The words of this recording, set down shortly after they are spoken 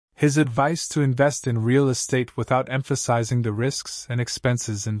His advice to invest in real estate without emphasizing the risks and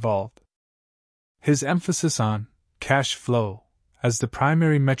expenses involved. His emphasis on cash flow as the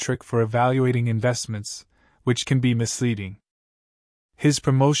primary metric for evaluating investments, which can be misleading. His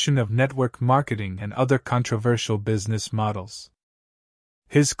promotion of network marketing and other controversial business models.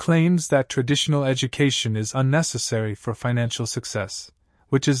 His claims that traditional education is unnecessary for financial success,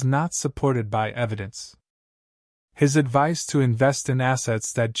 which is not supported by evidence. His advice to invest in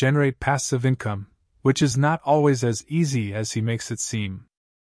assets that generate passive income, which is not always as easy as he makes it seem.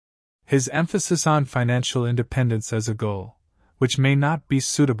 His emphasis on financial independence as a goal, which may not be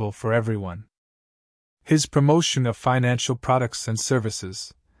suitable for everyone. His promotion of financial products and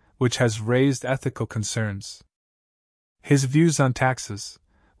services, which has raised ethical concerns. His views on taxes,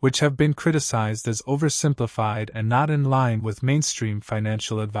 which have been criticized as oversimplified and not in line with mainstream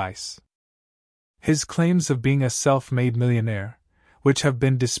financial advice. His claims of being a self-made millionaire, which have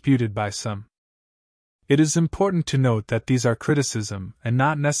been disputed by some. It is important to note that these are criticism and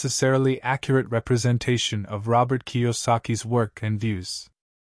not necessarily accurate representation of Robert Kiyosaki's work and views.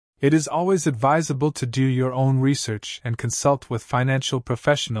 It is always advisable to do your own research and consult with financial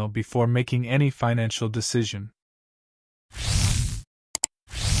professional before making any financial decision.